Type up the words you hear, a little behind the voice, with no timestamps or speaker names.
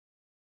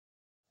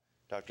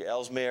Dr.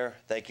 Ellesmere,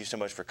 thank you so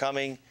much for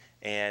coming,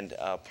 and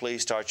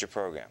please start your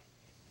program.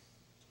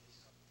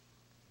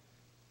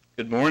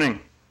 Good morning.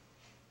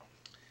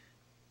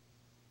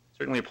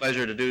 Certainly a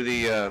pleasure to do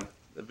the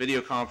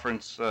video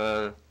conference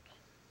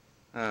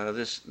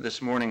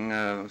this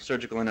morning,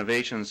 surgical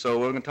innovations. So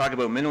we're going to talk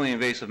about minimally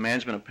invasive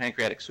management of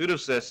pancreatic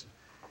pseudocysts.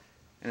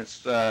 And it's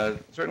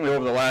certainly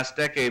over the last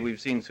decade we've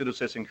seen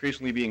pseudocysts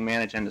increasingly being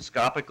managed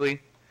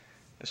endoscopically.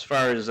 As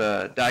far as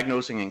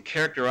diagnosing and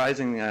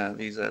characterizing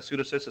these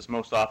pseudocysts, it's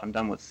most often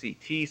done with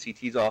CT.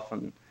 CT is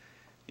often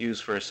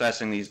used for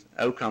assessing these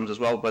outcomes as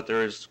well, but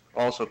there is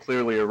also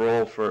clearly a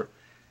role for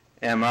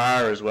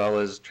MR as well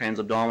as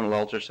transabdominal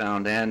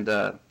ultrasound and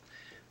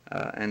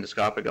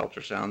endoscopic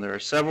ultrasound. There are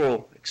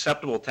several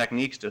acceptable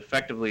techniques to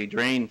effectively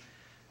drain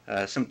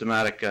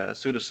symptomatic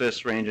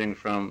pseudocysts, ranging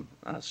from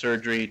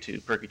surgery to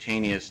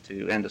percutaneous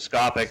to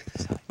endoscopic.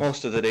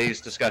 Most of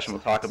today's discussion will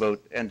talk about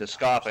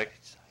endoscopic.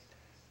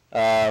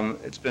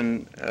 It's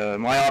been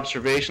my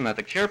observation that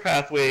the care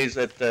pathways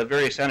at the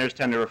various centers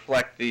tend to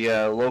reflect the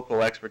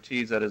local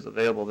expertise that is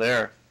available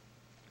there.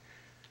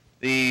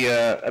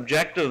 The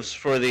objectives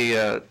for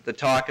the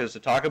talk is to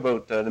talk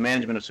about the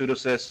management of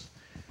pseudocysts,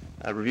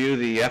 review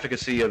the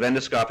efficacy of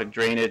endoscopic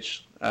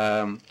drainage,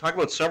 talk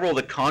about several of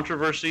the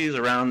controversies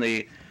around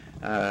the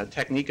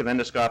technique of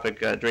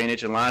endoscopic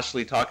drainage, and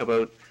lastly talk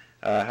about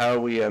how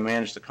we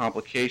manage the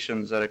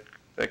complications that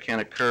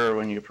can occur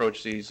when you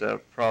approach these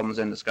problems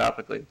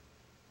endoscopically.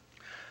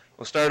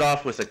 We'll start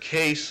off with a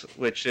case,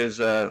 which is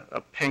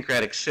a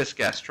pancreatic cyst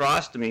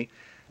gastrostomy.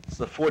 It's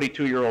a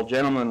 42-year-old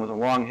gentleman with a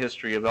long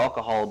history of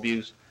alcohol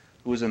abuse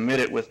who was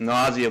admitted with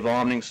nausea,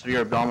 vomiting,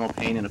 severe abdominal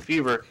pain, and a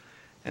fever.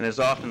 And as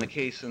often the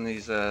case in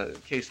these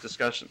case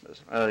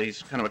discussions,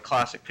 he's kind of a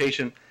classic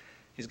patient.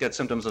 He's got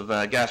symptoms of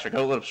gastric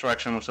outlet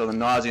obstruction, so the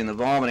nausea and the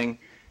vomiting.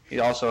 He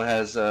also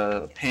has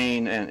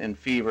pain and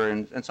fever,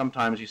 and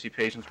sometimes you see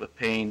patients with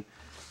pain,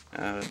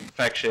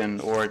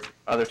 infection, or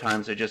other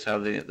times they just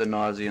have the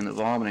nausea and the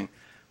vomiting.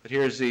 But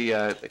here's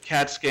the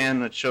CAT scan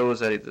that shows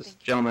that this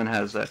gentleman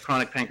has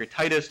chronic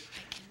pancreatitis,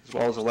 as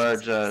well as a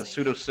large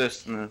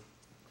pseudocyst in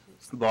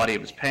the body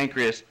of his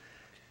pancreas.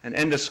 And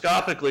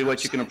endoscopically,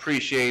 what you can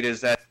appreciate is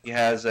that he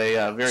has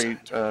a very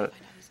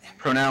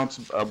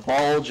pronounced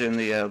bulge in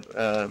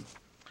the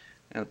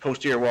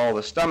posterior wall of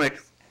the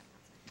stomach.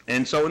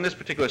 And so in this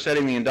particular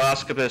setting, the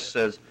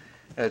endoscopist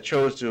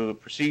chose to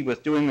proceed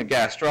with doing the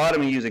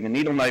gastrotomy using a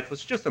needle knife.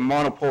 It's just a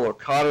monopolar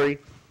cautery,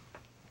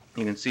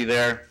 you can see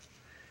there.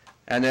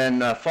 And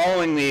then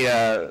following the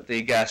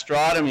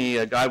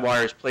gastrotomy, a guide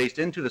wire is placed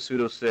into the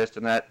pseudocyst,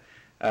 and that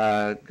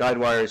guide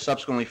wire is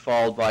subsequently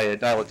followed by a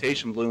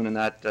dilatation balloon, and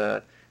that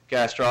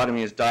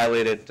gastrotomy is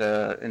dilated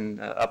in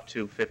up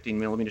to 15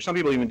 millimeters. Some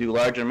people even do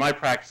larger. In my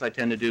practice, I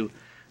tend to do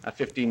a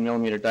 15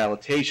 millimeter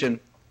dilatation.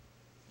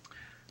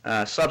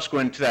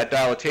 Subsequent to that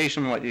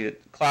dilatation, what you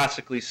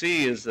classically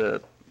see is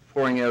the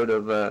pouring out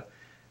of the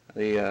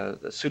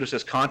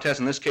pseudocyst contents.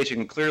 In this case, you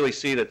can clearly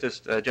see that this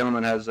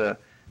gentleman has a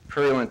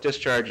purulent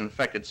discharge of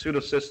infected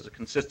pseudocysts,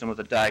 consistent with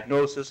a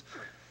diagnosis.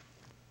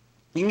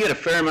 You can get a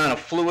fair amount of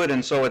fluid,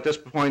 and so at this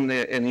point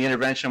in the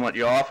intervention, what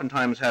you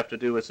oftentimes have to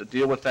do is to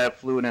deal with that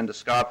fluid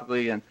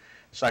endoscopically and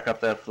suck up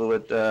that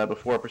fluid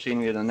before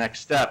proceeding to the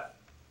next step.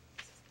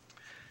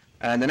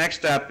 And the next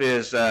step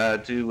is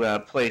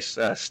to place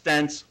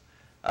stents,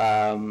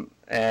 and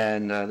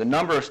the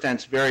number of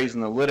stents varies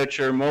in the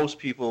literature. Most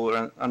people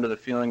are under the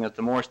feeling that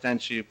the more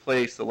stents you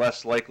place, the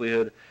less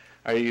likelihood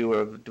are you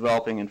of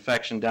developing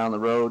infection down the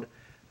road.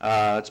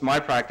 It's my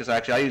practice,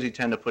 actually. I usually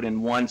tend to put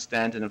in one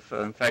stent, and if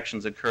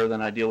infections occur,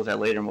 then I deal with that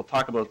later, and we'll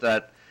talk about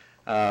that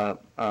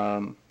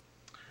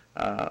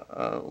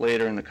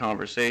later in the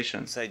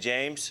conversation. Say,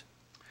 James?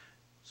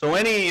 So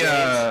any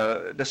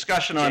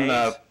discussion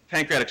on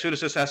pancreatic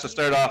pseudocysts has to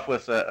start off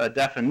with a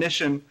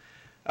definition.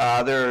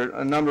 There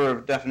are a number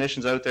of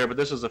definitions out there, but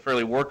this is a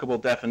fairly workable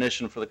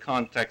definition for the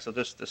context of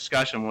this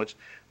discussion, which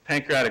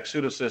pancreatic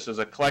pseudocyst is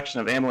a collection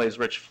of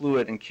amylase-rich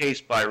fluid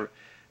encased by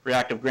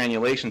reactive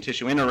granulation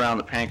tissue in and around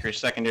the pancreas,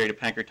 secondary to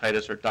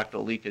pancreatitis or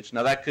ductal leakage.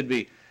 Now that could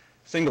be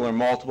single or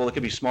multiple. It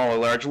could be small or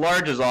large.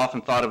 Large is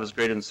often thought of as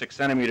greater than 6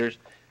 centimeters,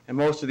 and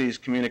most of these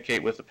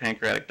communicate with the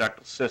pancreatic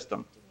ductal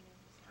system.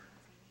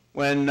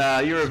 When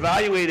you're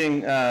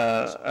evaluating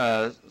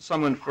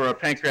someone for a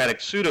pancreatic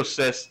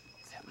pseudocyst,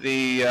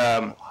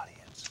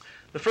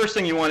 the first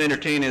thing you want to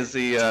entertain is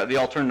the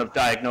alternative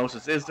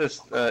diagnosis. Is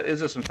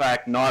this in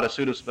fact not a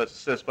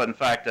pseudocyst, but in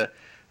fact a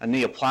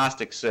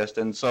neoplastic cyst?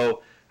 And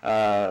so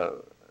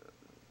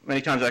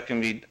many times that can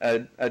be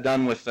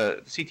done with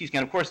the CT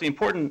scan. Of course, the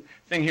important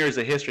thing here is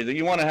the history. That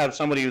you want to have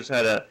somebody who's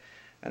had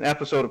an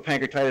episode of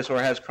pancreatitis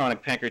or has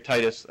chronic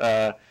pancreatitis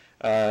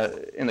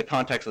in the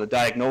context of the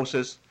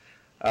diagnosis.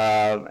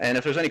 And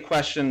if there's any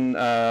question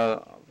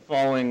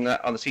following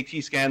on the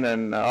CT scan,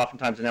 then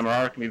oftentimes an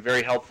MRI can be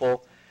very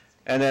helpful.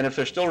 And then if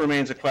there still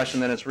remains a question,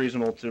 then it's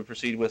reasonable to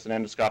proceed with an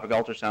endoscopic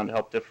ultrasound to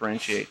help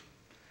differentiate.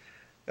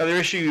 The other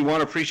issue you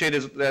want to appreciate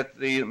is that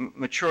the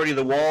maturity of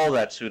the wall of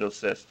that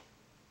pseudocyst.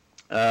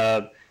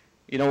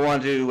 You don't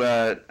want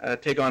to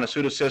take on a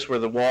pseudocyst where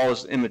the wall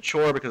is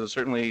immature, because there's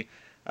certainly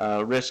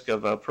risk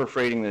of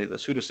perforating the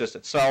pseudocyst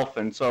itself.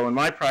 And so in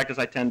my practice,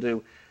 I tend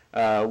to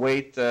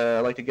wait. I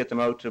like to get them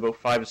out to about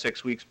 5 to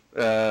 6 weeks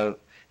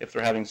if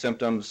they're having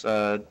symptoms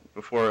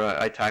before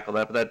I tackle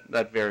that, but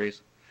that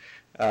varies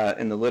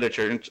in the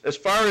literature. And as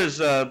far as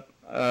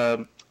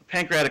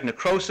pancreatic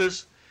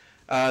necrosis,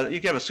 you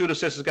can have a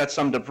pseudocyst that's got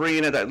some debris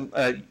in it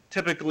that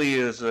typically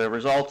is a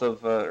result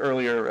of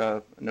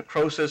earlier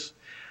necrosis.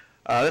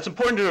 That's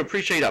important to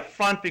appreciate up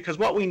front, because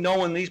what we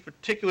know in these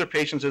particular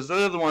patients is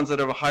they're the ones that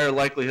have a higher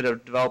likelihood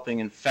of developing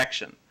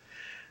infection.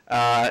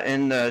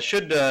 And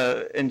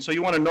so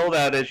you want to know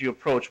that as you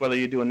approach, whether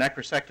you do a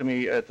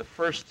necrosectomy at the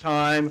first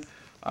time,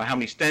 how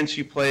many stents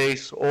you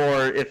place,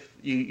 or if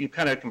you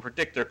kind of can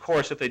predict their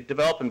course. If they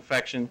develop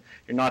infection,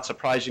 you're not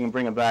surprised. You can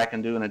bring them back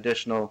and do an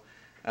additional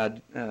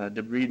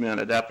debridement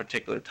at that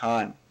particular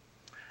time.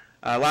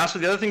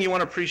 Lastly, the other thing you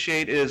want to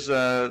appreciate is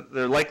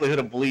the likelihood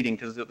of bleeding,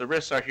 because the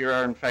risks here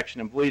are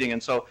infection and bleeding.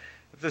 And so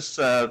if this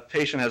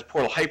patient has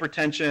portal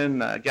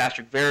hypertension,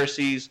 gastric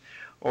varices,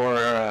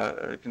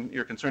 or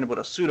you're concerned about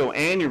a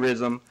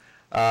pseudoaneurysm,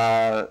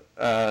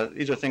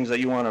 these are things that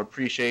you want to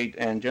appreciate,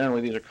 and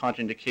generally these are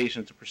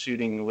contraindications to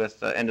proceeding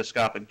with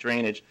endoscopic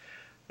drainage.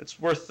 It's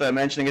worth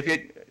mentioning,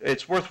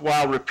 it's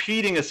worthwhile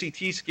repeating a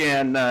CT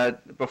scan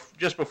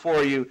just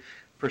before you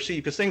proceed,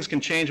 because things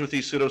can change with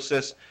these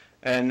pseudocysts,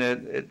 and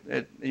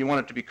you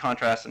want it to be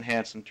contrast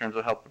enhanced in terms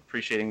of help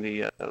appreciating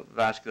the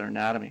vascular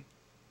anatomy.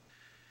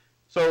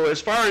 So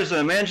as far as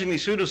managing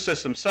these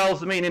pseudocysts themselves,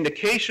 the main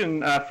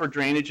indication for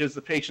drainage is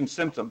the patient's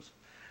symptoms.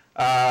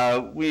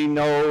 We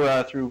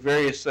know through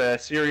various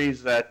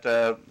series that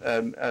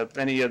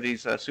many of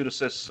these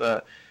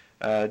pseudocysts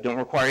don't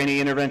require any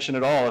intervention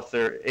at all if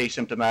they're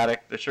asymptomatic.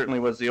 There certainly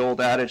was the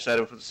old adage that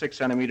if it was 6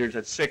 centimeters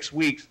at 6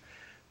 weeks,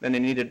 then they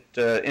needed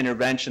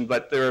intervention.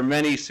 But there are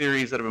many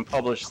series that have been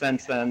published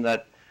since then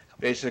that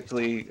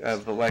basically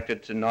have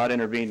elected to not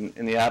intervene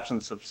in the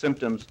absence of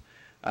symptoms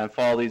and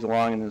follow these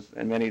along,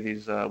 and many of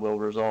these will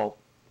resolve.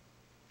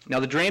 Now,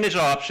 the drainage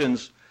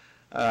options,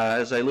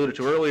 as I alluded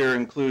to earlier,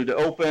 include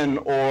open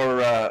or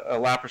a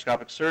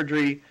laparoscopic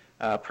surgery,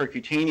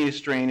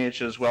 percutaneous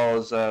drainage, as well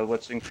as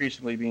what's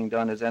increasingly being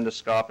done is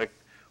endoscopic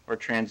or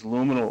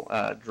transluminal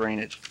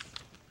drainage.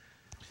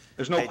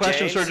 There's no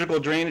question James? Surgical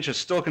drainage is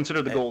still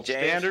considered the gold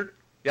standard.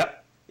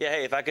 Yep. Yeah,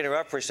 hey, if I can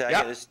interrupt for a second,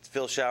 Yep. This is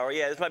Phil Shower.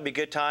 Yeah, this might be a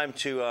good time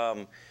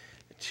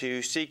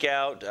to seek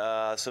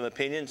out some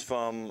opinions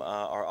from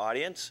our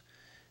audience.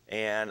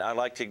 And I'd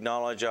like to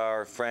acknowledge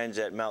our friends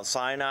at Mount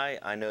Sinai.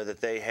 I know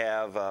that they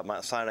have,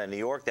 Mount Sinai, New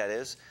York, that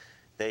is,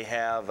 they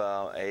have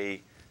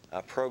a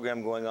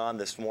program going on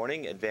this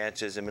morning,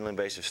 Advances in Minimally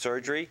Invasive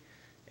Surgery.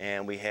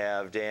 And we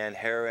have Dan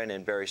Herron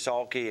and Barry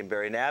Salke and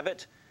Barry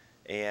Nabbitt.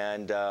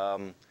 And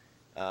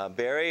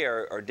Barry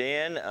or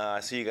Dan,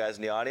 I see you guys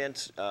in the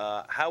audience.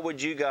 How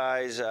do you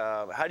guys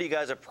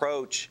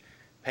approach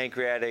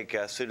pancreatic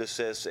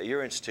pseudocysts at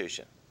your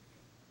institution?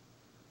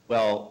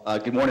 Well,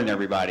 good morning,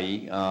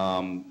 everybody.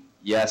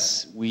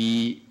 Yes,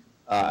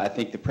 I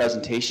think the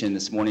presentation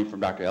this morning from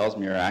Dr.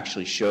 Ellesmere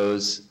actually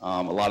shows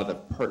a lot of the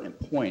pertinent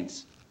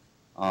points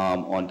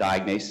on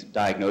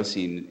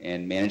diagnosing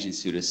and managing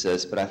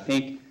pseudocysts. But I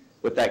think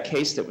with that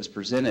case that was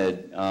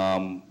presented,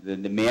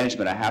 the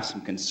management, I have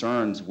some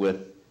concerns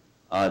with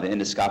the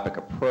endoscopic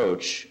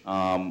approach.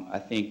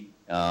 I think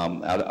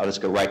I'll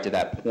just go right to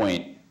that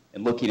point.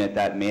 And looking at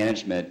that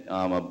management,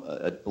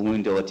 a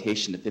balloon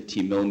dilatation to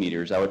 15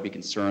 millimeters, I would be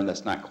concerned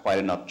that's not quite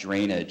enough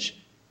drainage.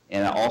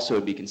 And I also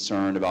would be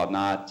concerned about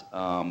not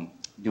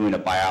doing a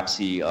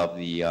biopsy of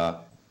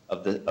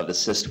the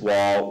cyst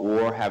wall,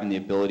 or having the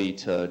ability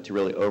to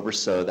really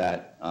oversew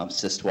that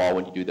cyst wall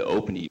when you do the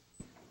opening,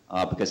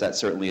 because that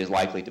certainly is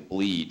likely to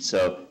bleed.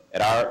 So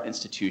at our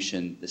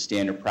institution, the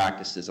standard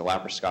practice is a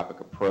laparoscopic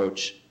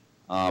approach.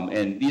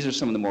 And these are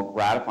some of the more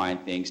gratifying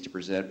things to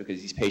present,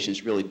 because these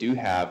patients really do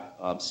have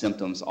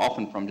symptoms,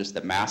 often from just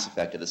the mass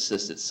effect of the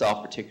cyst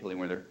itself, particularly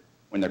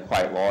when they're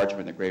quite large,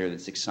 when they're greater than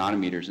 6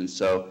 centimeters. And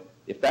so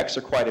the effects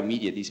are quite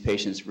immediate. These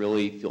patients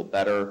really feel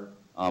better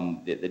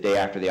the day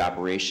after the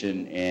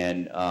operation.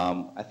 And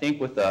I think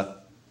with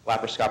a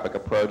laparoscopic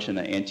approach and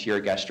an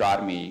anterior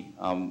gastrotomy,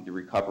 the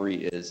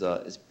recovery is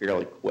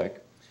fairly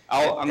quick.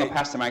 I'm going to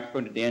pass the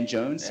microphone to Dan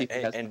Jones.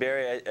 And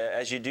Barry,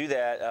 as you do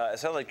that, it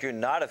sounds like you're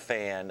not a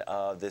fan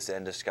of this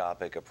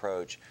endoscopic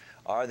approach.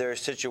 Are there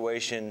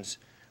situations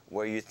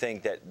where you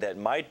think that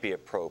might be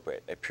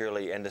appropriate, a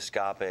purely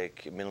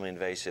endoscopic, minimally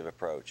invasive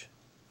approach?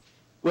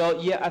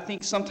 Well, yeah, I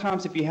think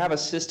sometimes if you have a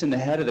cyst in the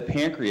head of the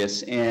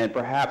pancreas and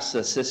perhaps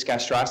a cyst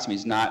gastrostomy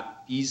is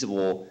not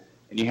feasible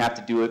and you have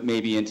to do it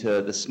maybe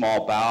into the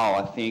small bowel,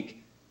 I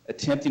think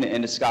attempting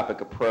an endoscopic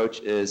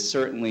approach is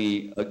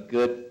certainly a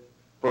good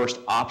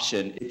first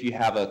option if you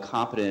have a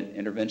competent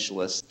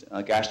interventionalist,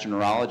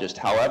 gastroenterologist.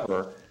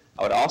 However,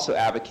 I would also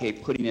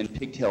advocate putting in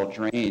pigtail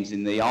drains,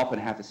 and they often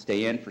have to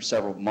stay in for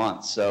several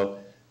months. So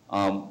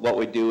what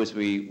we do is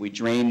we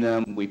drain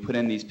them, we put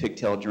in these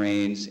pigtail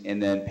drains,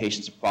 and then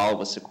patients are followed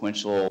with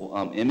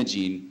sequential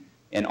imaging.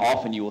 And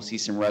often you will see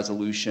some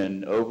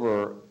resolution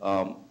over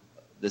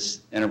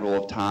this interval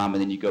of time,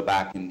 and then you go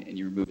back and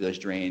you remove those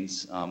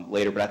drains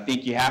later. But I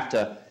think you have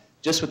to,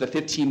 just with a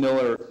 15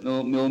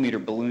 millimeter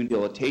balloon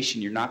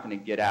dilatation, you're not going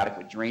to get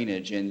adequate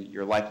drainage, and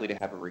you're likely to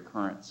have a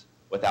recurrence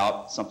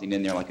without something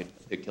in there like a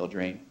pigtail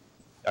drain.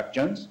 Dr.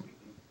 Jones?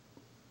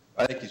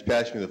 I think he's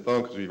passing me the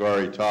phone because we've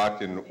already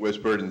talked and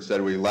whispered and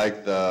said we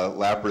like the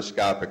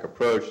laparoscopic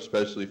approach,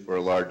 especially for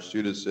a large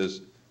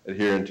pseudocyst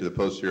adhering to the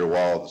posterior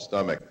wall of the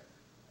stomach.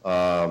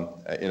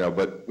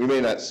 But we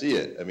may not see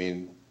it. I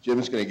mean,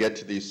 Jim's going to get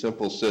to these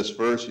simple cysts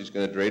first. He's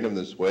going to drain them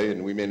this way,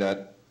 and we may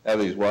not have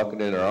these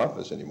walking in our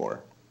office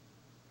anymore.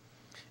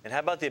 And how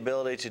about the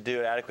ability to do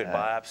an adequate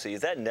biopsy?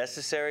 Is that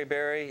necessary,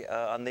 Barry,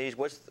 on these?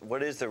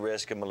 What is the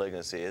risk of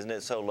malignancy? Isn't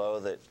it so low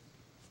that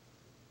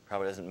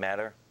probably doesn't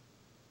matter?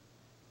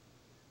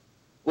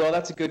 Well,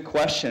 that's a good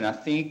question. I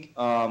think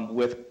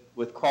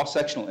with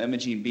cross-sectional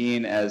imaging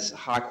being as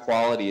high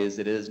quality as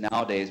it is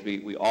nowadays,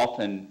 we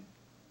often,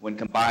 when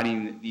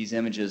combining these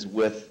images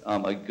with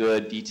a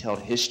good detailed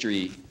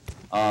history,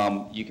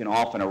 you can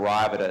often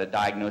arrive at a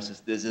diagnosis,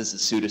 this is a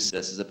pseudocyst,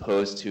 as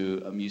opposed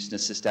to a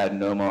mucinous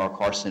cystadenoma or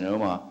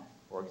carcinoma,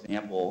 for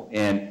example.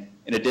 And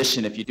in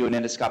addition, if you do an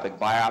endoscopic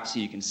biopsy,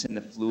 you can send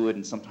the fluid,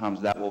 and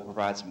sometimes that will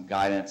provide some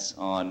guidance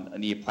on a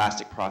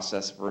neoplastic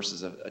process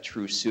versus a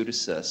true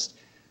pseudocyst.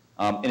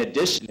 In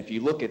addition, if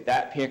you look at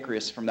that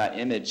pancreas from that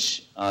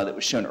image that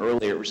was shown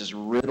earlier, it was just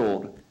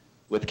riddled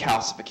with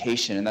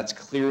calcification, and that's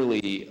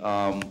clearly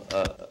a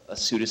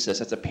pseudocyst.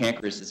 That's a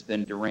pancreas that's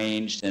been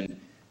deranged and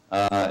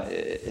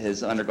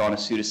has undergone a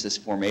pseudocyst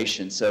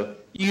formation. So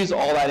you use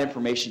all that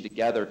information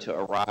together to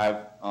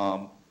arrive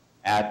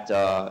at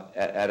a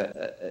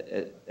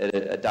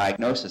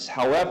diagnosis.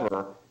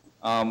 However,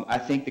 I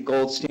think the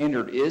gold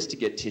standard is to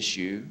get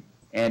tissue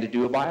and to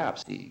do a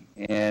biopsy,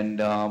 and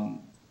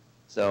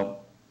so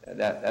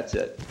that's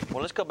it.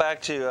 Well, let's go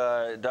back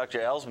to Dr.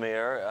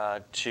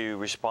 Ellesmere to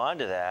respond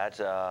to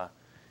that.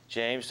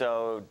 James,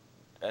 so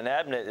an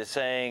admin is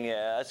saying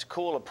that's a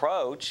cool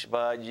approach,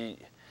 but you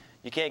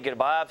can't get a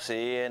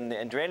biopsy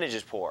and drainage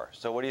is poor.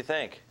 So what do you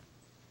think?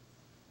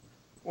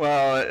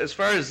 Well, as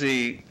far as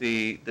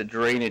the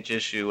drainage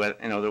issue,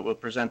 that we'll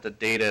present the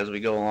data as we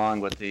go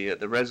along, but the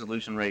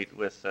resolution rate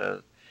with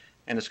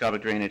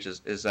endoscopic drainage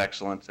is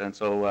excellent, and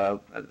so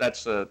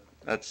that's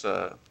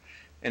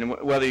and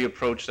whether you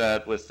approach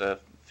that with a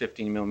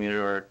 15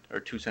 millimeter or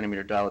 2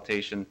 centimeter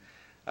dilatation,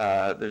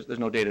 there's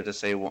no data to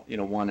say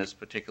one is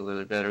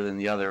particularly better than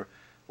the other.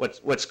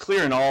 What's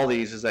clear in all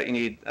these is that you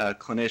need a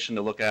clinician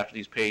to look after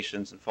these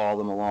patients and follow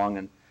them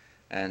along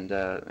and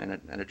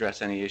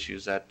address any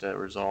issues that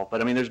resolve. But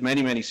I mean, there's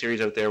many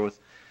series out there with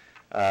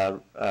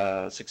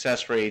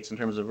success rates in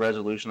terms of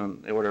resolution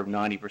on the order of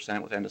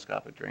 90% with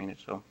endoscopic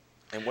drainage. So.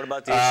 And what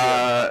about the issue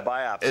of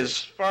biopsy? As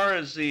far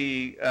as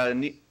the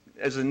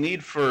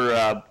need for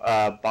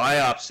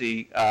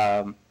biopsy,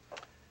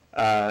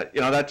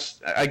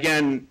 that's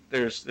again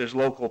there's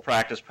local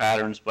practice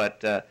patterns,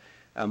 but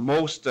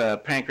most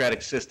pancreatic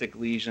cystic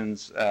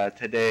lesions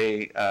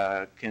today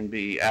can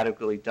be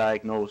adequately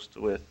diagnosed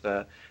with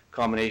a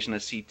combination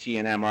of CT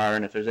and MR,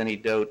 and if there's any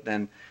doubt,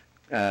 then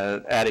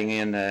adding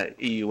in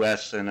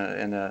EUS and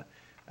a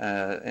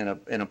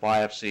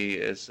biopsy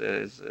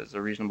is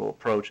a reasonable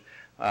approach.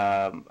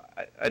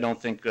 I don't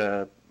think,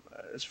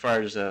 as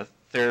far as a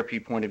therapy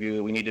point of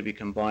view, we need to be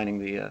combining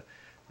the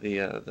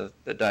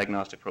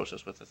diagnostic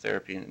process with the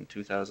therapy in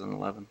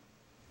 2011.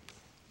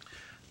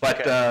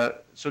 But okay.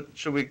 So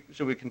should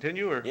we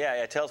continue or?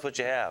 Yeah. Tell us what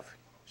you have.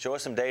 Show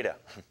us some data.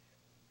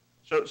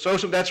 So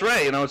that's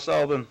right. It's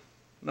all been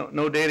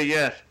no data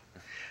yet.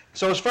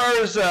 So as far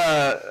as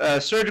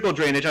surgical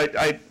drainage,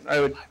 I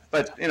would,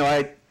 but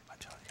I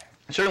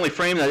certainly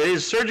frame that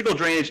surgical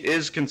drainage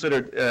is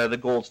considered the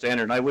gold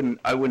standard, and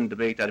I wouldn't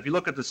debate that. If you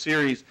look at the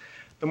series,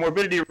 the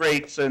morbidity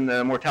rates and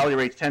the mortality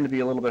rates tend to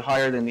be a little bit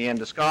higher than the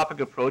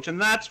endoscopic approach,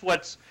 and that's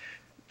what's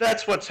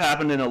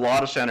happened in a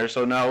lot of centers.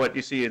 So now what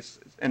you see is,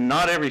 and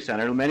not every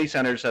center, many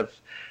centers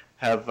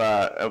have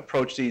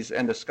approached these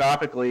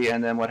endoscopically,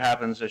 and then what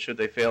happens is, should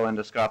they fail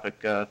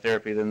endoscopic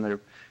therapy, then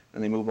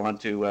they move on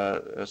to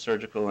a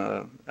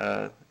surgical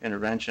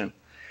intervention.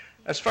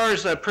 As far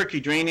as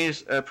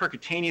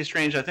percutaneous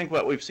drainage, I think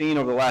what we've seen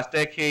over the last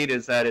decade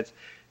is that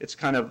it's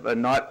kind of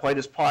not quite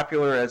as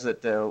popular as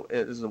it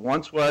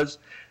once was.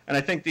 And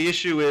I think the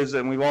issue is,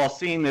 and we've all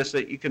seen this,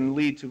 that you can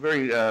lead to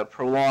very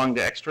prolonged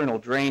external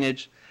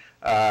drainage,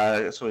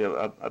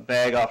 so a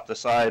bag off the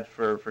side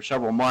for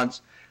several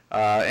months,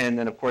 and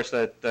then of course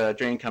that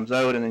drain comes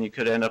out, and then you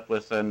could end up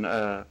with an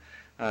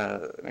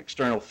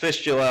external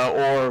fistula,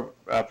 or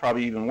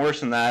probably even worse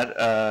than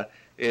that,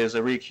 is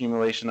a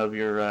reaccumulation of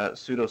your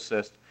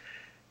pseudocyst.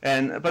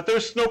 But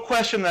there's no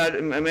question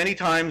that many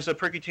times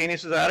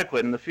percutaneous is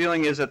adequate, and the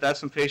feeling is that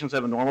some patients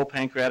have a normal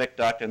pancreatic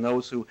duct, and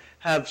those who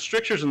have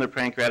strictures in their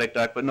pancreatic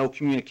duct but no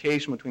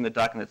communication between the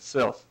duct and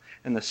itself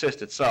and the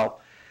cyst itself.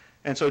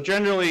 And so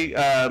generally,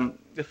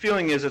 the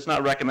feeling is it's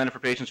not recommended for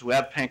patients who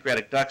have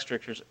pancreatic duct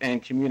strictures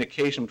and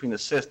communication between the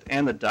cyst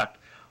and the duct,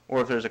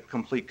 or if there's a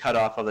complete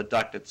cutoff of the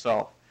duct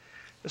itself.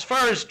 As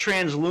far as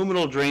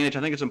transluminal drainage, I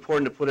think it's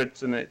important to put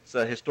it in its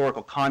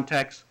historical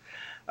context.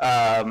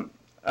 As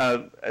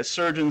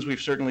surgeons, we've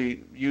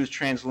certainly used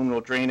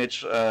transluminal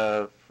drainage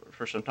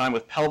for some time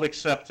with pelvic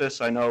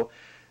sepsis. I know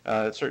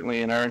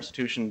certainly in our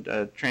institution,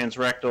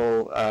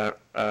 transrectal,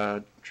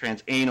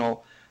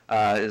 transanal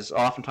is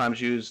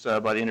oftentimes used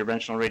by the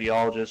interventional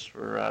radiologists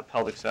for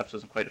pelvic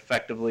sepsis and quite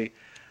effectively.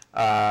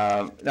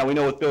 Now we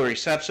know with biliary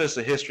sepsis,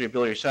 the history of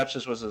biliary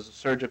sepsis was a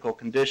surgical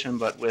condition,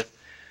 but with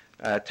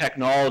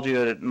technology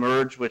that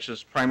emerged, which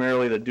is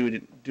primarily the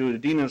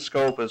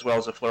duodenoscope as well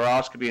as the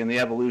fluoroscopy and the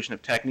evolution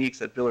of techniques,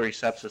 that biliary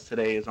sepsis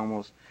today is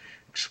almost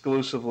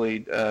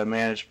exclusively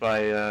managed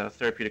by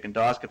therapeutic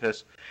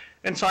endoscopists.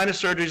 And sinus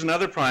surgery is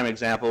another prime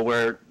example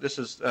where this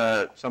is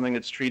something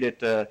that's treated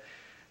with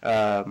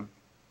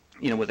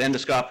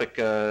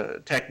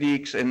endoscopic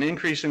techniques, and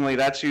increasingly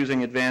that's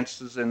using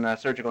advances in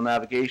surgical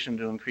navigation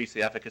to increase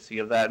the efficacy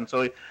of that. And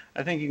so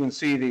I think you can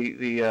see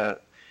the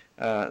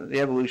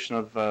evolution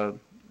of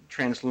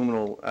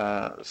transluminal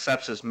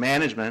sepsis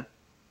management.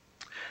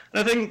 And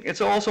I think it's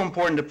also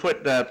important to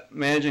put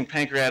managing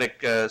pancreatic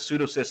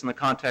pseudocysts in the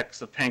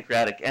context of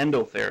pancreatic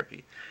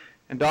endotherapy.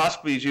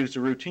 Endoscopy is used to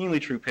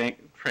routinely treat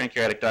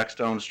pancreatic duct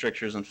stones,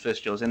 strictures, and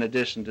fistulas in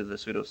addition to the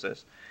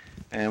pseudocysts.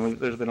 And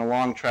there's been a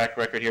long track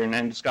record here, and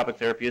endoscopic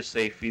therapy is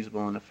safe,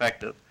 feasible, and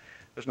effective.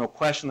 There's no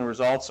question the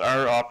results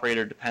are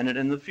operator dependent,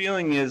 and the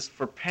feeling is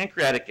for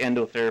pancreatic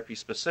endotherapy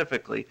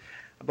specifically,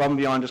 above and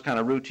beyond just kind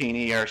of routine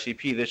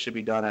ERCP, this should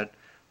be done at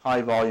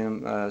high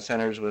volume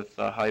centers with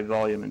high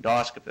volume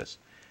endoscopists.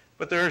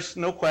 But there's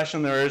no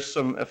question there is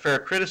a fair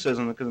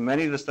criticism, because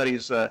many of the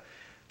studies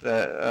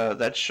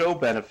that show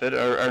benefit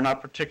are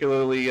not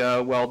particularly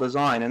well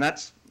designed, and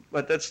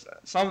but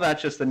some of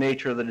that's just the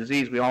nature of the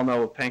disease. We all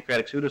know with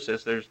pancreatic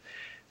pseudocysts,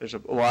 there's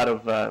a lot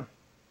of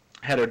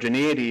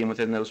heterogeneity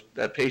within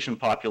that patient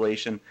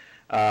population,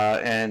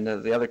 and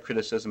the other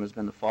criticism has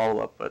been the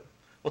follow-up. But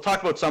we'll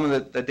talk about some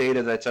of the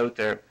data that's out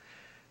there.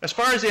 As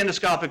far as the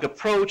endoscopic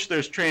approach,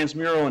 there's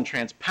transmural and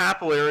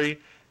transpapillary.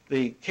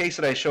 The case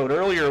that I showed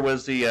earlier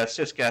was the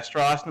cyst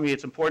gastrostomy.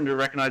 It's important to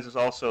recognize there's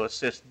also a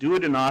cyst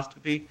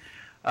duodenoscopy.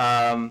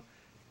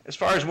 As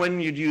far as when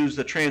you'd use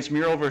the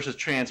transmural versus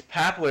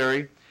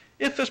transpapillary,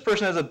 if this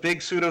person has a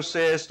big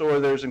pseudocyst or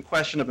there's in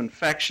question of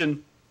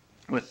infection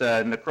with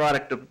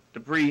necrotic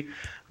debris,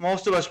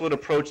 most of us would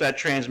approach that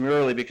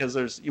transmurally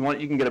because you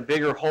can get a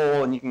bigger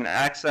hole and you can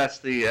access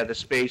the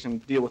space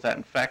and deal with that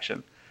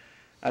infection.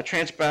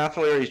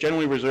 Transpapillary is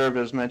generally reserved,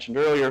 as mentioned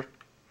earlier,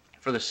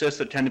 for the cysts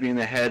that tend to be in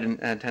the head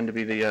and tend to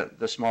be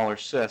the smaller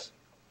cysts.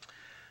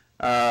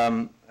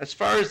 As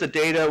far as the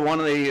data, one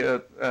of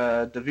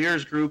the De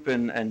Veer's group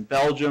in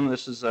Belgium,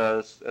 this is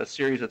a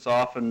series that's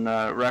often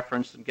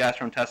referenced in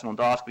gastrointestinal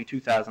endoscopy,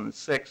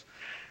 2006,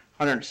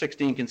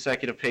 116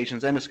 consecutive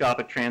patients,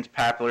 endoscopic,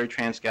 transpapillary,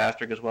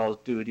 transgastric, as well as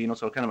duodenal,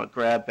 so kind of a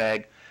grab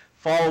bag.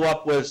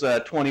 Follow-up was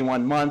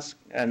 21 months,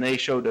 and they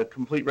showed a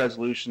complete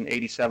resolution,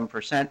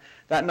 87%.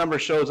 That number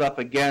shows up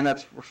again.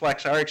 That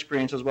reflects our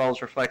experience as well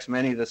as reflects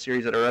many of the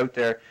series that are out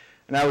there.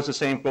 And that was the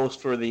same both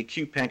for the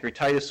acute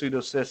pancreatitis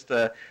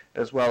pseudocyst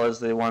as well as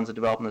the ones that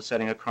develop in the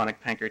setting of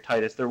chronic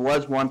pancreatitis. There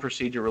was one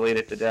procedure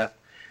related to death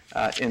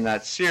in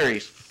that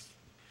series.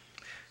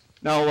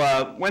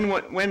 Now, when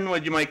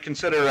would you might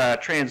consider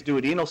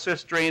transduodenal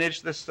cyst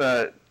drainage? This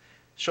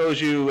shows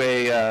you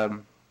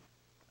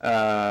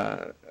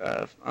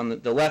on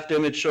the left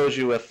image shows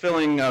you a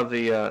filling of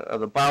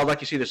the bile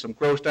duct. You see there's some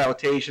gross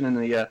dilatation in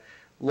the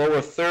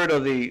lower third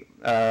of the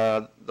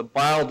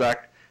bile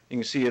duct. You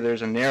can see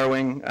there's a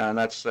narrowing, and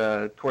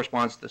that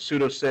corresponds to the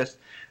pseudocyst.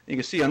 You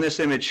can see on this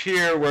image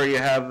here where you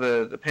have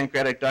the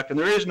pancreatic duct, and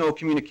there is no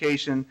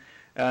communication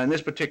in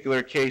this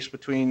particular case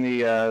between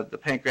the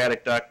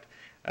pancreatic duct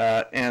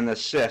and the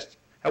cyst.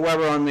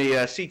 However, on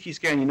the CT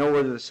scan, you know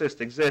where the cyst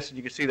exists, and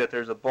you can see that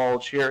there's a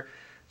bulge here.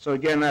 So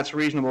again, that's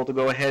reasonable to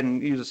go ahead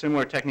and use a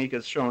similar technique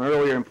as shown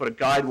earlier and put a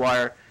guide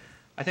wire.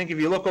 I think if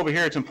you look over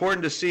here, it's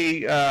important to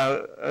see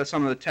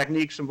some of the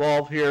techniques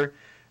involved here,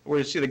 where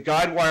you see the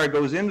guide wire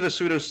goes into the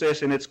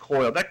pseudocyst and it's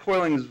coiled. That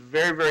coiling is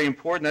very, very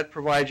important. That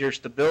provides your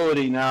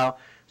stability now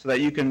so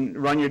that you can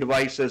run your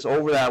devices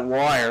over that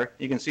wire.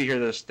 You can see here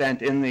the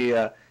stent in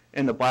the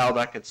bile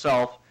duct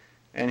itself.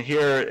 And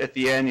here at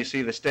the end, you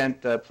see the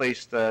stent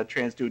placed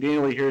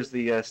transduodenally. Here's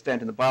the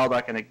stent in the bile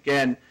duct, and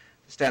again,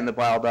 the stent in the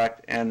bile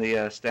duct and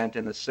the stent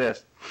in the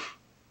cyst.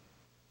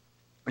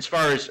 As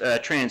far as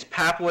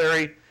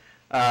transpapillary,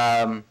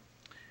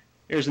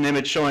 here's an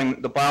image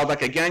showing the bile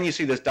duct. Again, you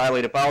see this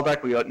dilated bile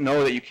duct. We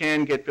know that you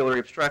can get biliary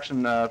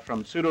obstruction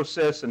from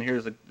pseudocysts, and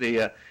here's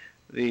the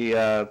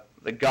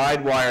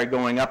guide wire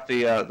going up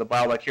the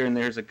bile duct here, and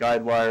there's a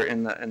guide wire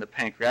in the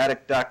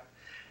pancreatic duct.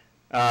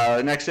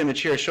 The next image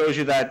here shows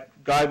you that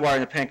guide wire in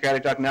the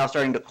pancreatic duct now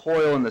starting to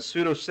coil in the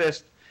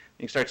pseudocyst.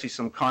 You can start to see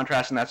some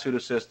contrast in that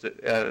pseudocyst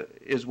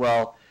as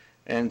well.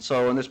 And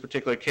so in this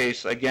particular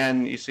case,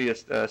 again, you see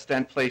a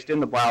stent placed in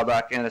the bile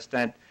duct and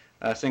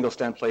a single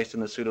stent placed in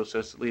the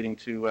pseudocyst, leading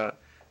to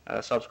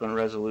subsequent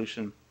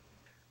resolution.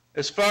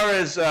 As far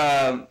as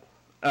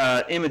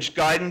image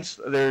guidance,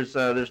 there's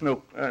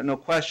no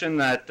question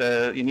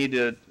that you need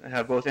to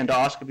have both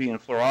endoscopy and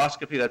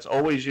fluoroscopy. That's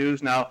always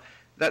used. Now,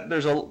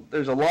 there's a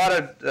lot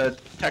of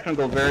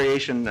technical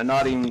variation,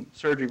 not even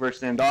surgery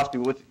versus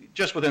endoscopy,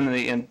 just within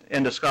the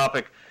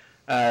endoscopic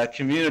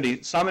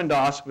community. Some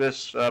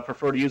endoscopists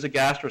prefer to use a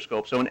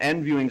gastroscope, so an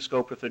end viewing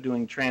scope if they're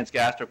doing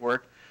transgastric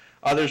work.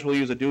 Others will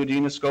use a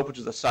duodenoscope, which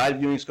is a side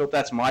viewing scope.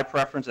 That's my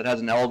preference. It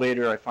has an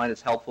elevator. I find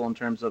it's helpful in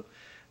terms of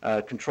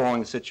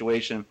controlling the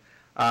situation.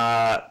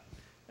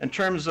 In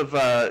terms of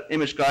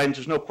image guidance,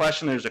 there's no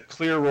question there's a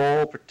clear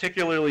role,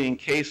 particularly in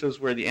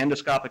cases where the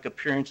endoscopic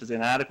appearance is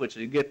inadequate.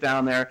 So you get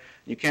down there,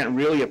 you can't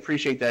really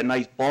appreciate that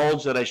nice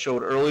bulge that I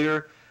showed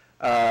earlier.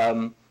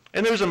 And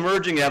there's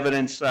emerging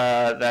evidence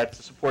that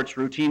supports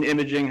routine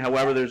imaging.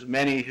 However, there's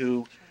many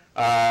who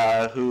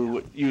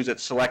use it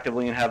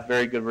selectively and have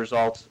very good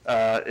results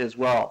as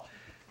well.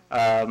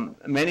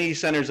 Many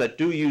centers that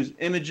do use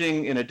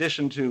imaging in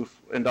addition to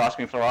endoscopy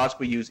and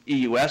fluoroscopy use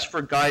EUS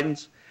for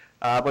guidance,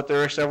 but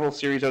there are several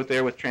series out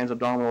there with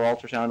transabdominal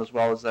ultrasound as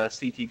well as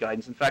CT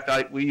guidance. In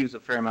fact, we use a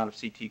fair amount of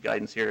CT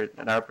guidance here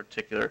at our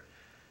particular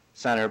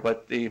center.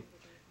 But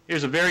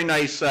here's a very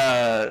nice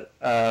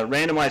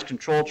randomized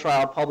control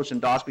trial published in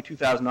Endoscopy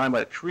 2009 by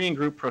the Korean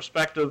group,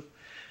 prospectively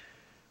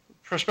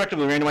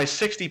randomized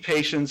 60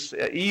 patients,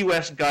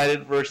 EUS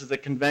guided versus the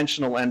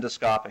conventional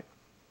endoscopic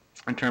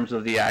in terms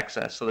of the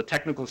access. So the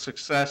technical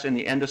success in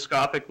the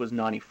endoscopic was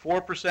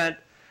 94%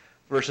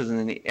 versus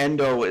in the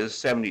endo is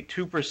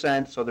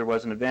 72%, so there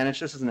was an advantage.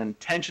 This is an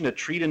intention to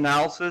treat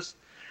analysis.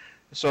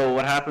 So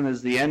what happened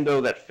is the endo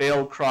that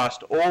failed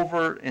crossed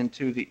over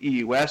into the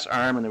EUS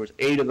arm, and there was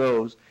 8 of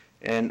those,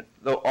 and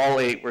all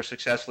 8 were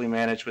successfully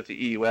managed with the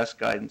EUS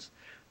guidance.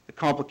 The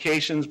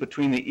complications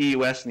between the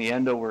EUS and the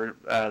endo were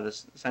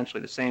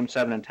essentially the same,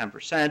 7 and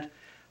 10%.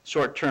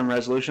 Short-term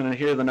resolution, and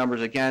here are the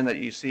numbers again that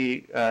you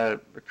see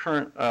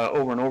recurrent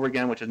over and over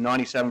again, which is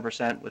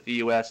 97% with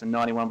EUS and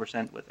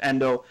 91% with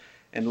endo,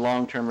 and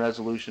long-term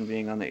resolution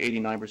being on the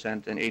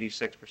 89% and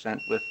 86%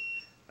 with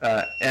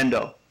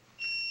endo.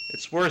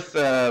 It's worth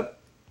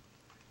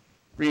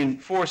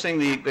reinforcing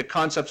the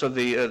concepts of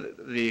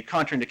the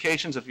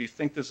contraindications. If you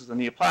think this is a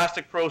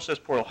neoplastic process,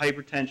 portal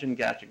hypertension,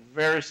 gastric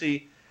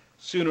varices,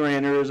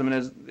 pseudoaneurysm, and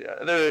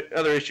the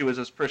other issue is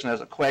this person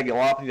has a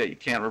coagulopathy that you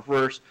can't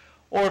reverse,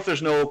 or if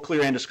there's no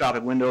clear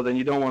endoscopic window, then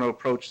you don't want to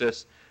approach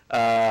this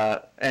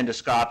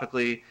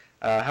endoscopically.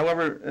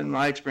 However, in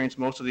my experience,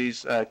 most of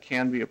these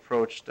can be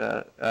approached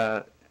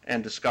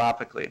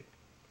endoscopically.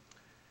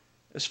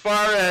 As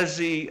far as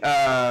the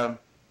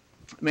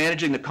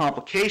managing the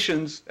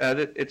complications,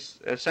 it's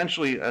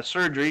essentially a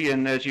surgery,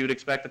 and as you would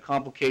expect, the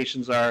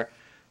complications are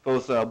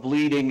both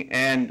bleeding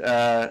and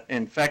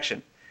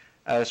infection.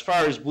 As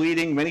far as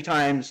bleeding, many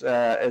times,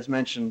 as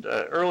mentioned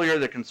earlier,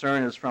 the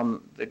concern is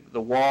from the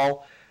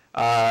wall.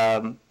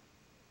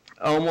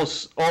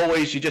 Almost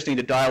always, you just need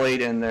to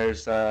dilate, and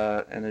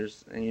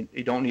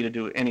you don't need to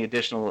do any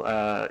additional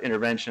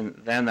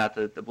intervention than that.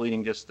 The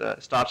bleeding just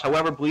stops.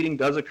 However, bleeding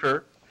does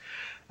occur,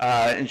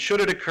 and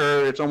should it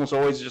occur, it's almost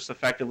always just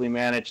effectively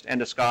managed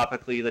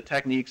endoscopically. The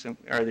techniques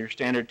are your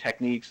standard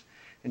techniques: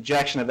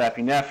 injection of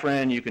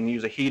epinephrine. You can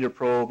use a heater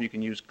probe. You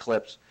can use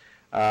clips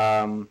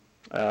for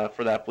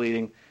that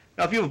bleeding.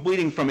 Now, if you have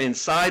bleeding from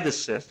inside the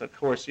cyst, of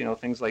course,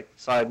 things like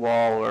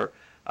sidewall or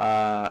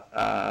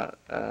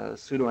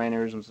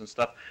pseudoaneurysms and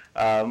stuff.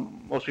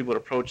 Most people would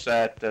approach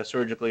that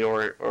surgically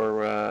or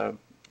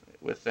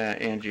with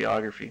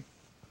angiography.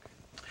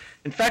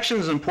 Infection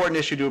is an important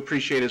issue to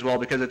appreciate as well,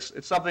 because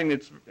it's something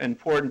that's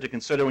important to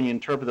consider when you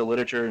interpret the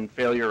literature and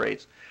failure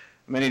rates.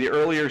 Many of the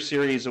earlier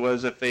series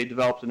was if they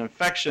developed an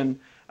infection,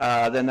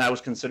 then that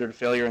was considered a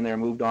failure and they're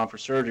moved on for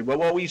surgery. But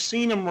what we've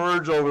seen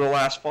emerge over the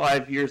last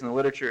 5 years in the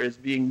literature is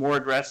being more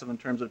aggressive in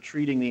terms of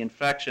treating the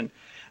infection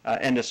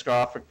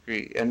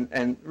endoscopically,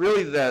 and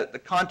really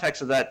the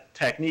context of that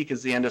technique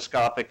is the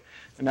endoscopic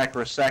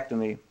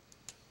necrosectomy.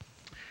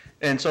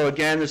 And so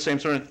again, the same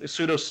sort of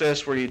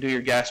pseudocysts where you do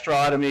your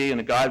gastrotomy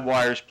and a guide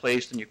wire is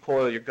placed and you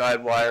coil your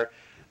guide wire,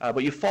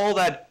 but you follow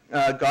that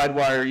guide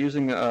wire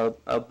using a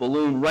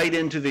balloon right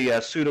into the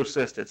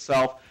pseudocyst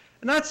itself,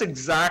 and that's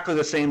exactly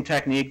the same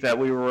technique that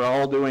we were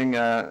all doing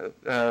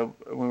when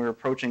we were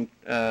approaching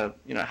how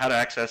to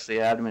access the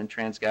abdomen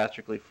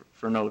transgastrically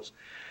for notes.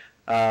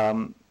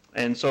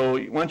 And so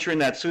once you're in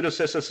that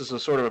pseudocyst, this is a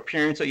sort of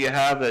appearance that you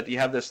have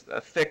this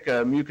thick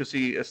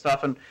mucousy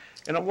stuff, and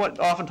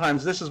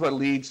oftentimes this is what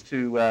leads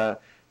to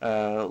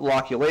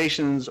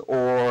loculations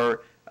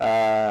or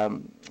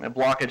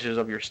blockages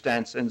of your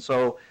stents. And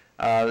so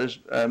there's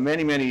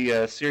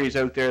many series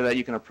out there that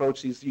you can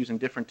approach these using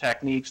different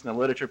techniques in the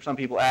literature. Some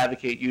people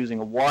advocate using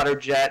a water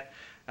jet.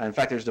 In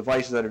fact, there's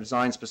devices that are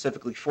designed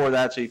specifically for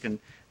that, so you can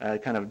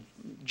kind of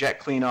jet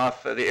clean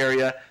off the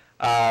area.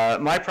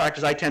 My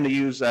practice, I tend to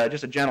use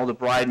just a gentle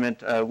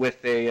debridement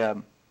with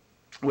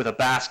a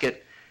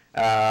basket,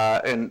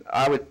 and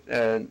I would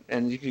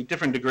and you can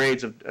different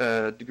degrees of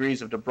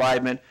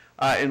debridement.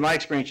 In my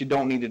experience, you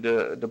don't need to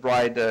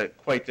debride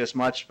quite this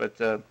much,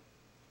 but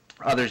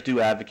others do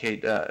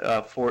advocate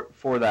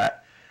for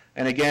that.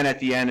 And again, at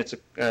the end, it's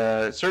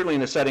certainly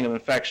in the setting of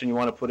infection, you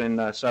want to put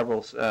in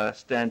several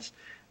stents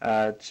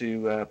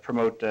to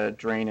promote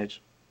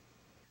drainage.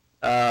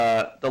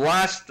 The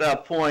last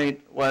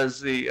point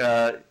was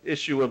the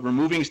issue of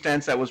removing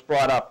stents that was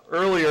brought up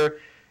earlier.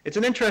 It's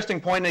an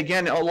interesting point, and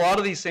again, a lot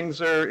of these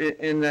things are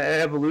in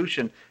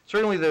evolution.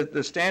 Certainly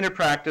the standard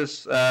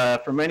practice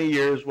for many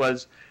years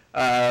was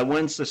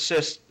once the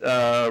cyst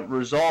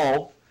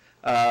resolved,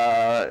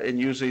 and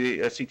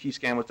usually a CT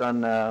scan was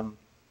done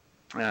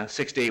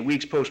 6 to 8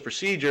 weeks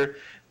post-procedure,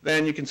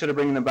 then you consider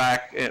bringing them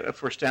back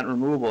for stent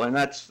removal, and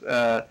that's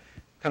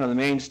kind of the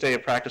mainstay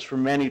of practice for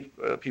many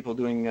people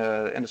doing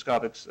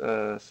endoscopic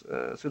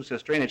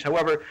pseudocyst drainage.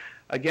 However,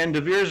 again,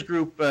 DeVere's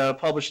group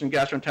published in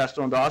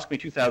Gastrointestinal Endoscopy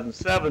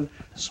 2007,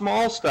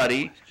 small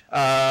study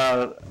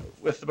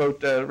with about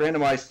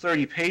randomized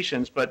 30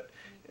 patients, but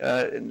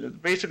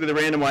basically the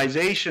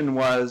randomization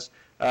was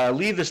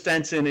leave the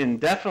stents in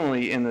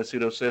indefinitely in the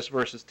pseudocyst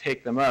versus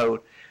take them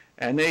out.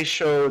 And they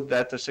showed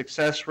that the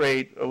success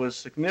rate was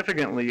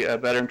significantly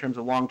better in terms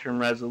of long-term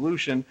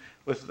resolution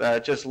with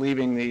just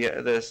leaving the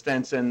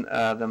stents in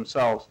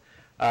themselves.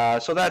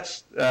 So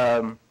that's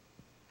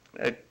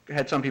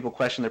had some people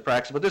question their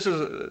practice, but this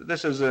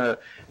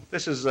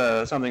is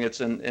something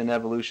that's in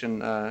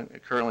evolution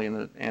currently, and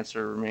the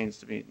answer remains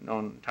to be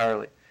known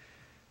entirely.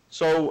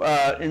 So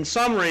in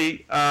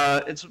summary,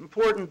 it's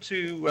important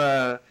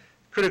to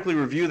critically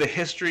review the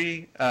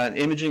history and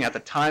imaging at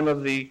the time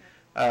of the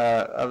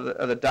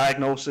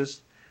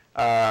diagnosis.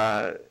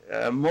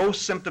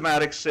 Most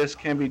symptomatic cysts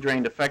can be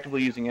drained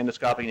effectively using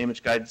endoscopic and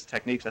image guidance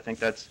techniques. I think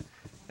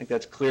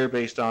that's clear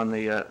based on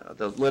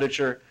the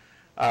literature.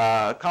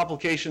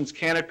 Complications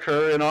can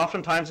occur, and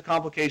oftentimes the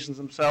complications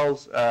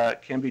themselves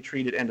can be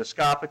treated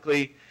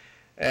endoscopically.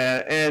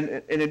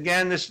 And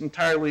again, this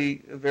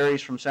entirely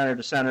varies from center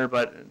to center,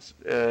 but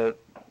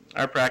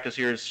our practice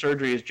here is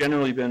surgery has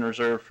generally been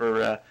reserved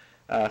for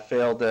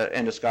failed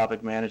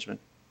endoscopic management.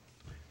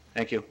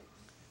 Thank you.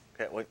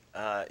 Okay,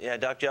 well, yeah,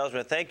 Dr.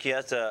 Ellsmere, thank you.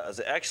 That's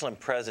an excellent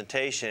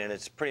presentation, and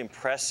it's pretty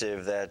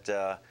impressive that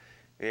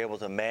you're able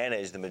to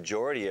manage the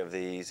majority of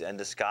these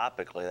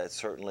endoscopically. That's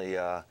certainly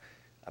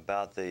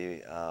about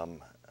the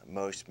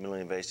most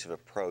minimally invasive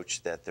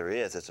approach that there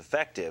is. It's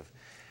effective.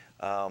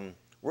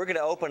 We're going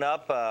to open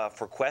up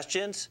for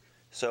questions.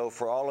 So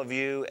for all of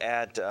you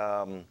at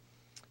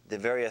the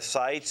various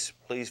sites,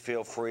 please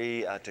feel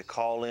free to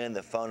call in.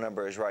 The phone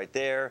number is right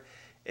there.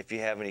 If you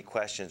have any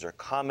questions or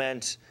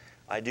comments,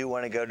 I do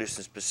want to go to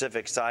some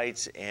specific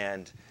sites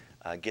and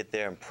get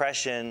their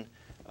impression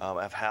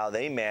of how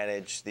they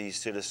manage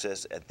these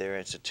pseudocysts at their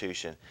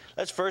institution.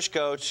 Let's first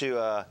go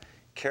to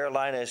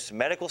Carolinas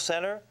Medical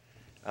Center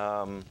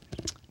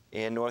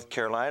in North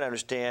Carolina. I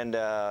understand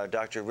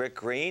Dr. Rick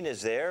Green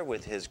is there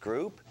with his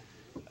group.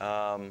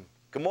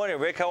 Good morning,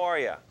 Rick. How are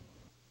you?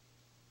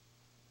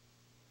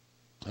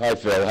 Hi,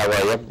 Phil. How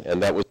are you?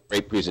 And that was a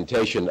great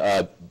presentation.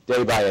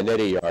 Dave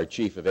Ionetti, our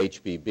chief of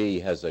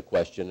HPB, has a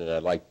question, and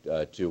I'd like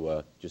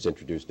to just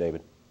introduce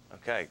David.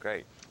 Okay,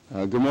 great.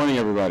 Good morning,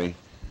 everybody.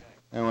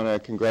 I want to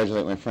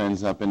congratulate my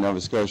friends up in Nova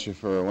Scotia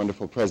for a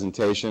wonderful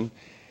presentation.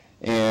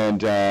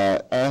 And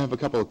I have a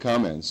couple of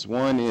comments.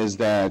 One is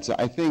that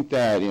I think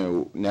that,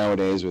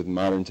 nowadays with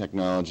modern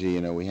technology,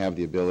 we have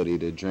the ability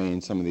to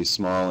drain some of these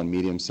small and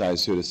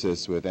medium-sized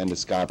pseudocysts with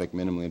endoscopic,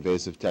 minimally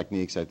invasive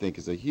techniques. I think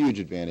is a huge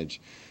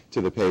advantage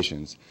to the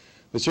patients.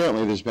 But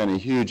certainly there's been a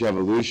huge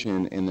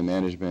evolution in the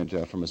management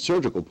from a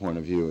surgical point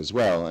of view as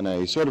well. And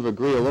I sort of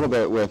agree a little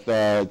bit with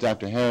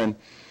Dr. Herron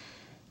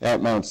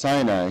at Mount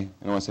Sinai. And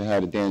I want to say hi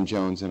to Dan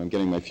Jones, and I'm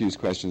getting my fuse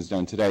questions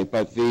done today.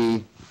 But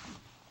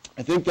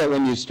I think that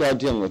when you start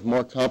dealing with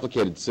more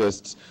complicated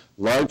cysts,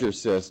 larger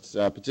cysts,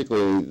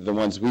 particularly the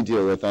ones we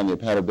deal with on the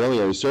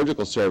hepatobiliary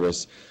surgical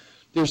service,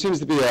 there seems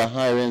to be a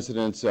higher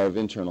incidence of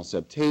internal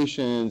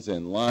septations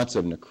and lots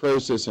of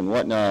necrosis and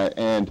whatnot.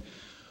 And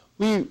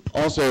we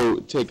also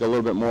take a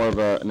little bit more of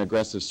an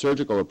aggressive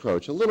surgical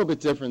approach, a little bit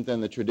different than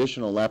the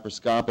traditional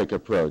laparoscopic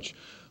approach.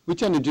 We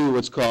tend to do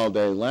what's called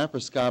a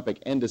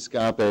laparoscopic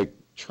endoscopic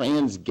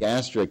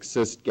transgastric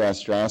cyst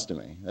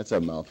gastrostomy. That's a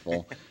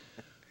mouthful.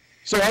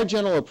 So our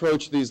general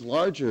approach to these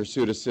larger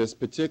pseudocysts,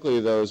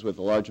 particularly those with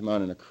a large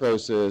amount of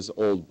necrosis,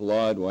 old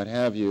blood, what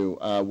have you,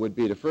 would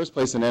be to first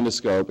place an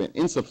endoscope and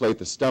insufflate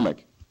the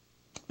stomach.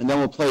 And then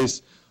we'll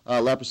place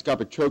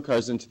laparoscopic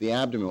trocars into the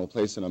abdomen. We'll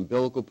place an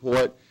umbilical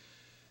port.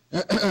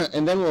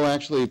 And then we'll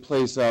actually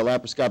place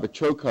laparoscopic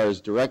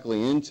trocars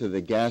directly into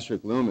the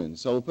gastric lumen.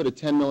 So we'll put a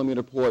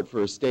 10-millimeter port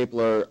for a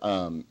stapler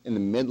in the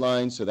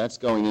midline, so that's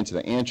going into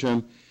the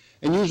antrum,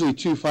 and usually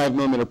 2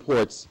 5-millimeter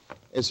ports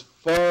as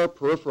far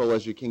peripheral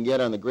as you can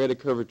get on the greater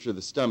curvature of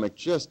the stomach,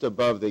 just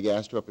above the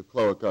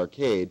gastroepicloic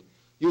arcade,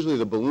 usually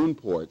the balloon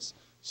ports,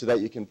 so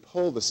that you can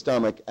pull the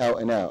stomach out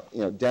and out,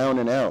 down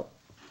and out.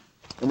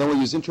 And then we'll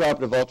use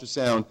intraoperative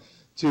ultrasound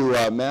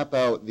to map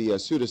out the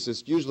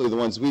pseudocysts. Usually the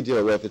ones we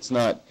deal with, it's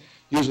not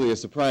usually a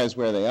surprise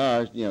where they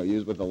are,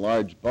 used with a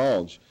large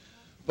bulge.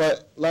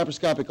 But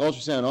laparoscopic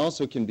ultrasound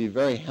also can be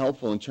very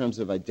helpful in terms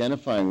of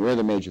identifying where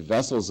the major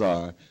vessels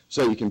are,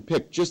 so you can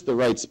pick just the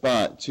right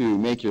spot to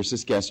make your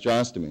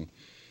cysgastrostomy.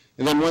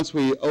 And then once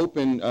we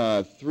open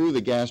through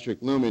the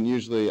gastric lumen,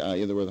 usually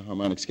either with a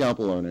harmonic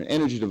scalpel or an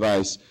energy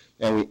device,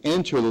 and we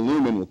enter the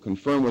lumen, we'll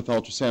confirm with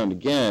ultrasound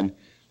again,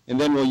 and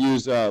then we'll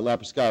use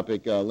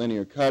laparoscopic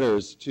linear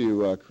cutters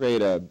to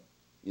create an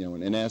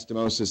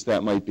anastomosis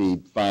that might be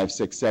 5,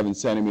 6, 7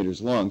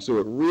 centimeters long. So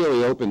it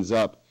really opens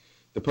up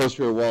the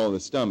posterior wall of the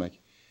stomach.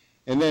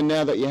 And then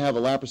now that you have a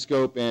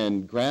laparoscope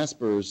and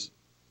graspers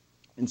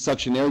and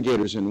suction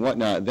irrigators and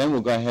whatnot, then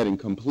we'll go ahead and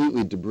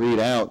completely debride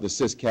out the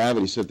cyst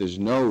cavity so that there's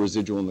no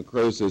residual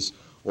necrosis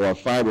or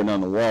fibrin on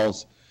the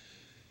walls.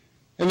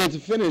 And then to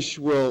finish,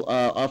 we'll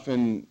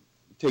often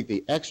take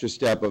the extra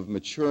step of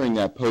maturing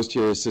that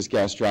posterior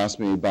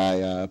cysgastrostomy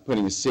by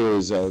putting a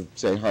series of,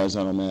 say,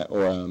 horizontal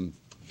or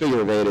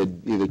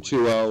figure-eighted either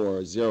 2-0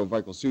 or 0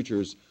 vertical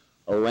sutures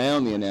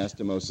around the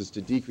anastomosis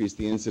to decrease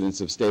the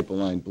incidence of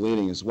staple-line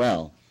bleeding as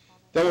well.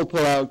 Then we'll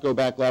pull out, go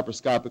back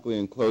laparoscopically,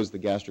 and close the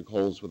gastric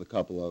holes with a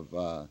couple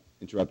of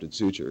interrupted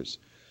sutures.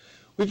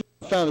 We've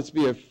found this to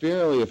be a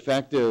fairly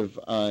effective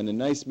and a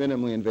nice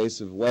minimally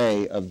invasive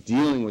way of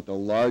dealing with the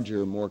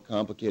larger, more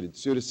complicated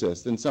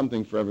pseudocysts, and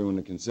something for everyone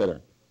to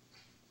consider.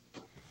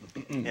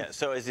 Yeah,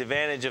 so is the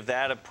advantage of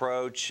that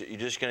approach, you're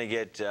just going to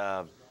get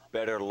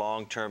better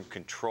long-term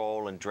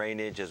control and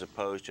drainage as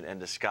opposed to an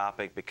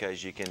endoscopic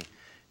because you can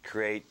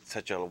create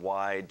such a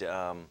wide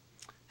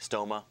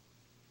stoma?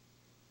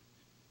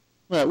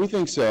 Well, we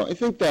think so. I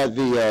think that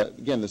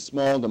again, the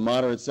small to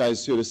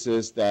moderate-sized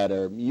pseudocysts that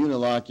are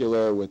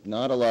unilocular with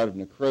not a lot of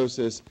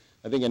necrosis,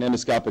 I think an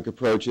endoscopic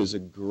approach is a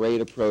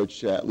great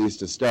approach, at least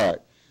to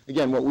start.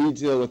 Again, what we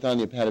deal with on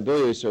the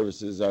hepatobiliary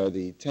surfaces are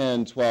the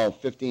 10, 12,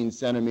 15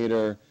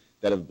 centimeter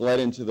that have bled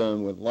into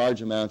them with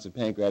large amounts of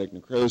pancreatic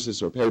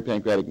necrosis or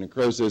peripancreatic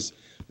necrosis,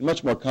 and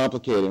much more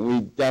complicated. And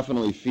we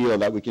definitely feel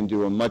that we can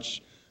do a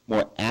much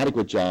more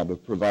adequate job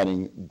of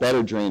providing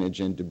better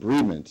drainage and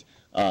debridement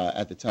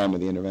at the time of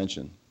the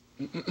intervention.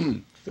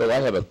 Phil, I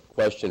have a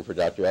question for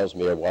Dr.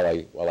 Ellesmere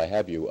while I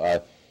have you.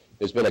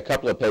 There's been a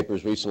couple of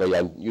papers recently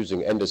on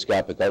using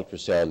endoscopic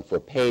ultrasound for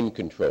pain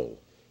control,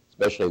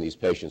 especially in these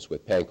patients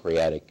with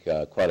pancreatic,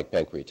 chronic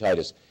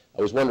pancreatitis.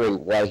 I was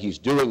wondering, while he's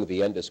doing the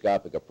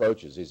endoscopic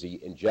approaches, is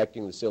he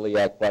injecting the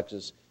celiac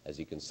plexus? Has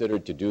he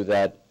considered to do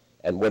that?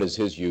 And what is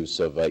his use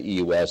of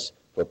EUS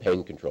for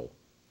pain control?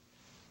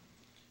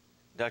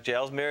 Dr.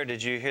 Ellesmere,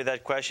 did you hear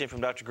that question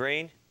from Dr.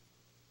 Green?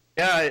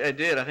 Yeah, I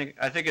did. I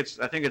think it's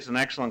an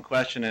excellent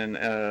question,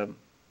 and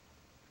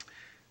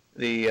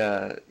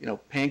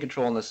pain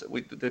control in this.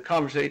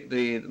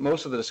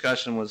 Most of the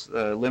discussion was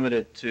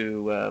limited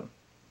to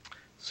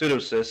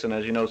pseudocysts, and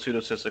as you know,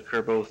 pseudocysts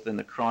occur both in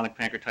the chronic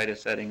pancreatitis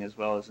setting as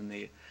well as in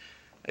the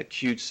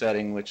acute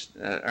setting, which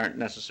aren't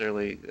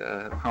necessarily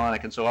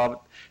chronic. And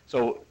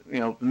so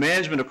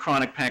management of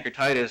chronic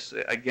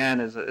pancreatitis again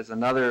is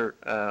another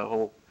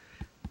whole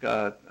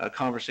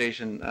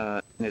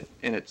conversation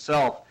in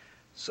itself.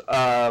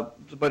 But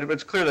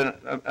it's clear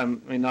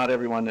that not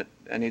everyone that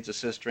needs a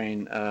cyst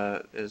drain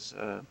has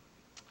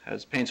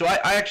pain. So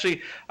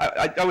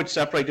I would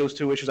separate those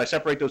two issues. I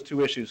separate those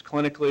two issues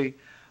clinically.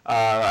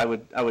 I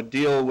would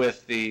deal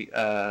with the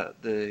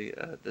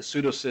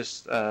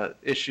pseudocyst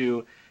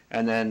issue,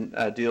 and then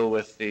deal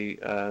with the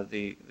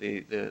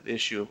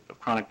issue of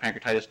chronic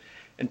pancreatitis.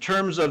 In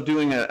terms of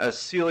doing a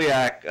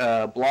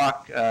celiac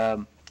block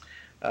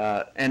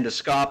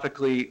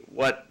endoscopically,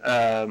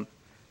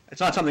 it's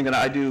not something that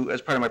I do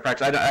as part of my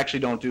practice. I actually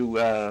don't do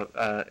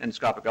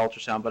endoscopic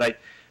ultrasound, but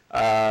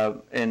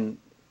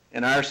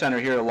in our center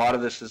here, a lot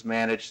of this is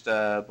managed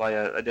by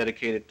a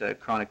dedicated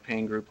chronic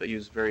pain group that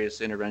use various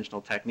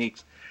interventional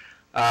techniques.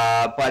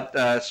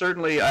 But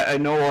certainly, I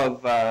know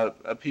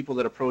of people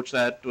that approach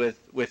that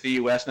with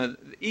EUS. Now,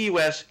 the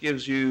EUS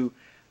gives you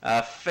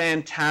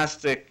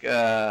fantastic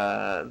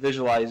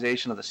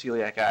visualization of the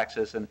celiac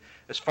axis, and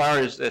as far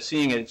as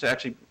seeing it,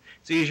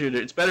 it's easier.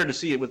 It's better to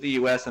see it with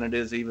EUS than it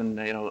is even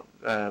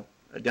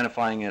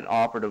identifying it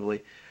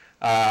operatively.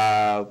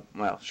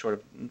 Well, short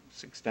of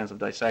extensive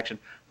dissection,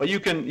 but you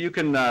can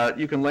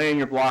lay in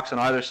your blocks on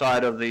either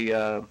side of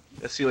the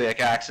celiac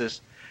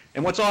axis.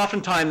 And what's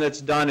oftentimes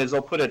that's done is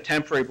they'll put a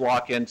temporary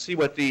block in, see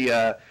what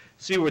the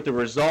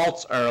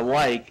results are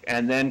like,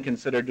 and then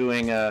consider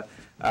doing an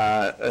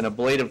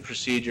ablative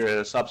procedure,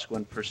 a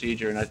subsequent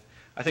procedure. And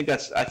I think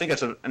that's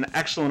an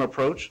excellent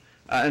approach.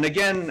 And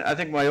again, I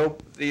think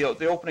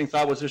the opening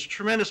thought was there's a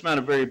tremendous amount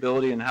of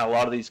variability in how a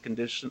lot of these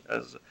conditions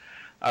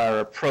are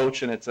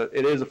approached, and it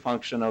is a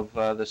function of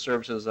the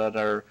services that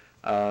are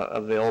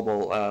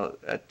available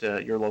at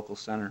your local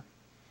center.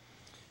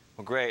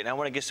 Well, great. And I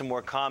want to get some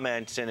more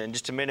comments, and in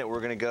just a minute we're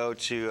going to go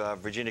to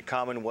Virginia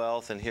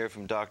Commonwealth and hear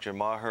from Dr.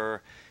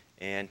 Maher,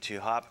 and to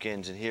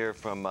Hopkins and hear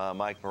from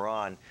Mike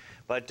Moran.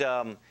 But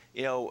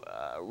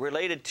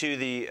related to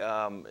the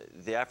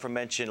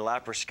aforementioned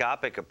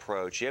laparoscopic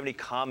approach, do you have any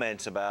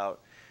comments about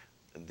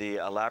the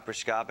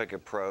laparoscopic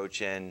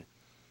approach and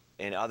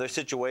in other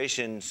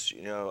situations?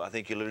 I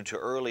think you alluded to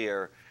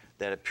earlier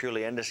that a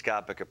purely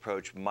endoscopic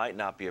approach might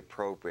not be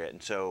appropriate.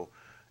 And so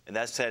in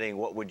that setting,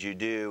 what would you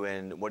do,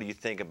 and what do you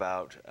think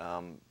about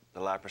the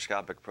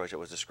laparoscopic approach that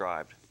was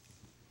described?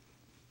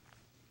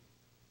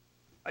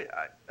 I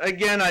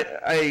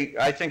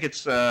think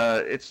it's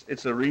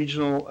a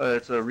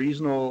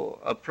regional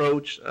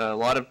approach. A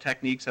lot of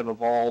techniques have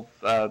evolved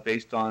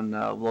based on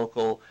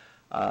local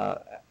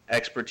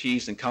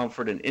expertise and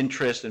comfort and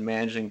interest in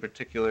managing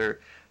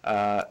particular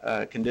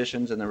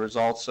conditions, and the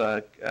results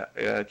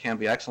can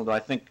be excellent. I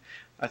think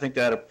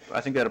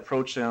that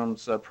approach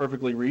sounds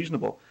perfectly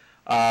reasonable.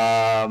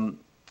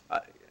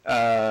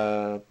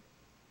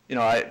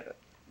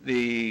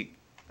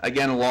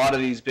 Again, a lot of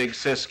these big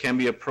cysts can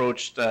be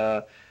approached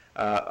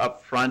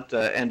up front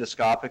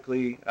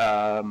endoscopically,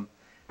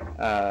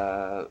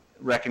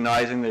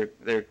 recognizing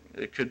there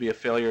could be a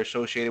failure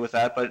associated with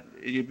that, but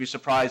you'd be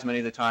surprised many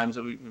of the times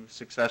that we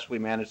successfully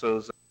manage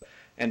those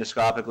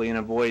endoscopically and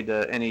avoid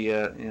any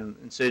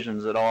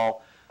incisions at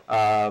all.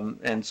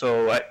 And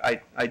so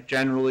I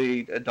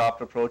generally adopt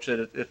an approach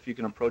that if you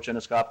can approach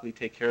endoscopically,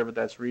 take care of it,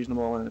 that's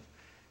reasonable, and if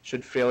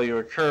should failure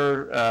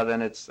occur,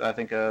 then I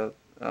think a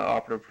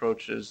operative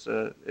approach is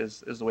the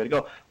way to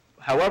go.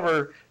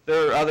 However,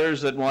 there are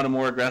others that want a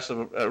more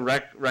aggressive,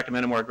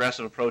 recommend a more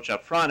aggressive approach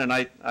up front, and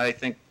I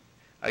think,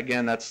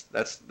 again, that's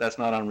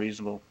not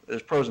unreasonable.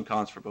 There's pros and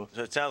cons for both.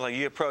 So it sounds like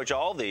you approach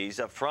all these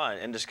up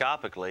front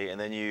endoscopically, and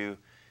then you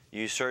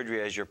use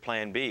surgery as your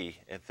plan B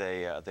if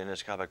the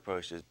endoscopic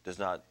approach does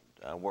not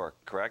work,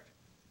 correct?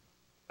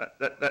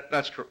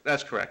 That's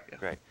correct. Yeah.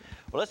 Great.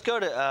 Well, let's go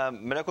to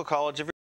Medical College of